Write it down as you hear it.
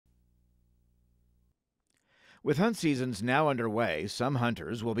With hunt seasons now underway, some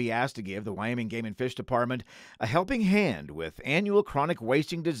hunters will be asked to give the Wyoming Game and Fish Department a helping hand with annual chronic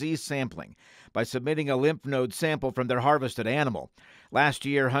wasting disease sampling by submitting a lymph node sample from their harvested animal. Last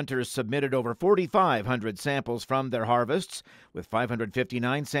year, hunters submitted over 4,500 samples from their harvests, with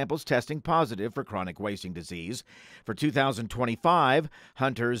 559 samples testing positive for chronic wasting disease. For 2025,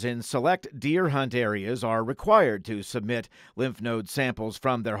 hunters in select deer hunt areas are required to submit lymph node samples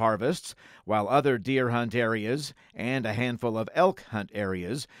from their harvests, while other deer hunt areas and a handful of elk hunt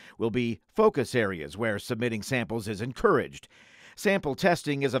areas will be focus areas where submitting samples is encouraged. Sample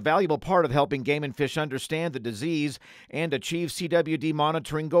testing is a valuable part of helping game and fish understand the disease and achieve CWD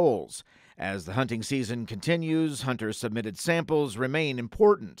monitoring goals. As the hunting season continues, hunters' submitted samples remain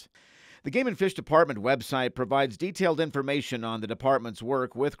important. The Game and Fish Department website provides detailed information on the department's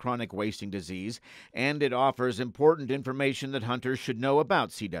work with chronic wasting disease, and it offers important information that hunters should know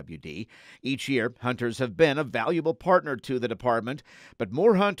about CWD. Each year, hunters have been a valuable partner to the department, but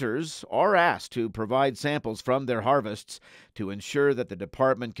more hunters are asked to provide samples from their harvests to ensure that the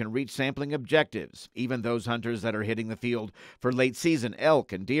department can reach sampling objectives, even those hunters that are hitting the field for late-season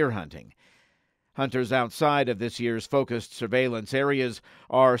elk and deer hunting. Hunters outside of this year's focused surveillance areas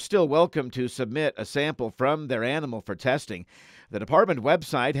are still welcome to submit a sample from their animal for testing. The department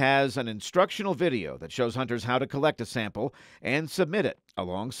website has an instructional video that shows hunters how to collect a sample and submit it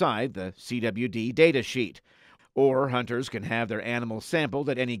alongside the CWD data sheet. Or hunters can have their animal sampled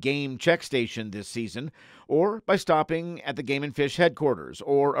at any game check station this season, or by stopping at the Game and Fish headquarters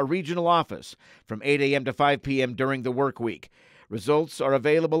or a regional office from 8 a.m. to 5 p.m. during the work week. Results are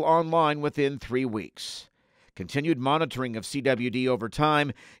available online within 3 weeks. Continued monitoring of CWD over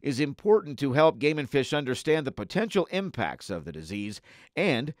time is important to help game and fish understand the potential impacts of the disease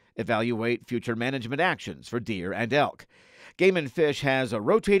and evaluate future management actions for deer and elk. Game and Fish has a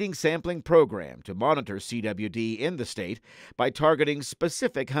rotating sampling program to monitor CWD in the state by targeting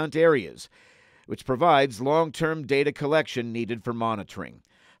specific hunt areas, which provides long-term data collection needed for monitoring.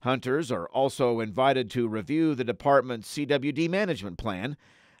 Hunters are also invited to review the department's CWD management plan.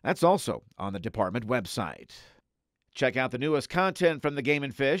 That's also on the department website. Check out the newest content from the Game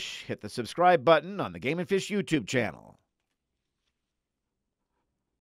and Fish. Hit the subscribe button on the Game and Fish YouTube channel.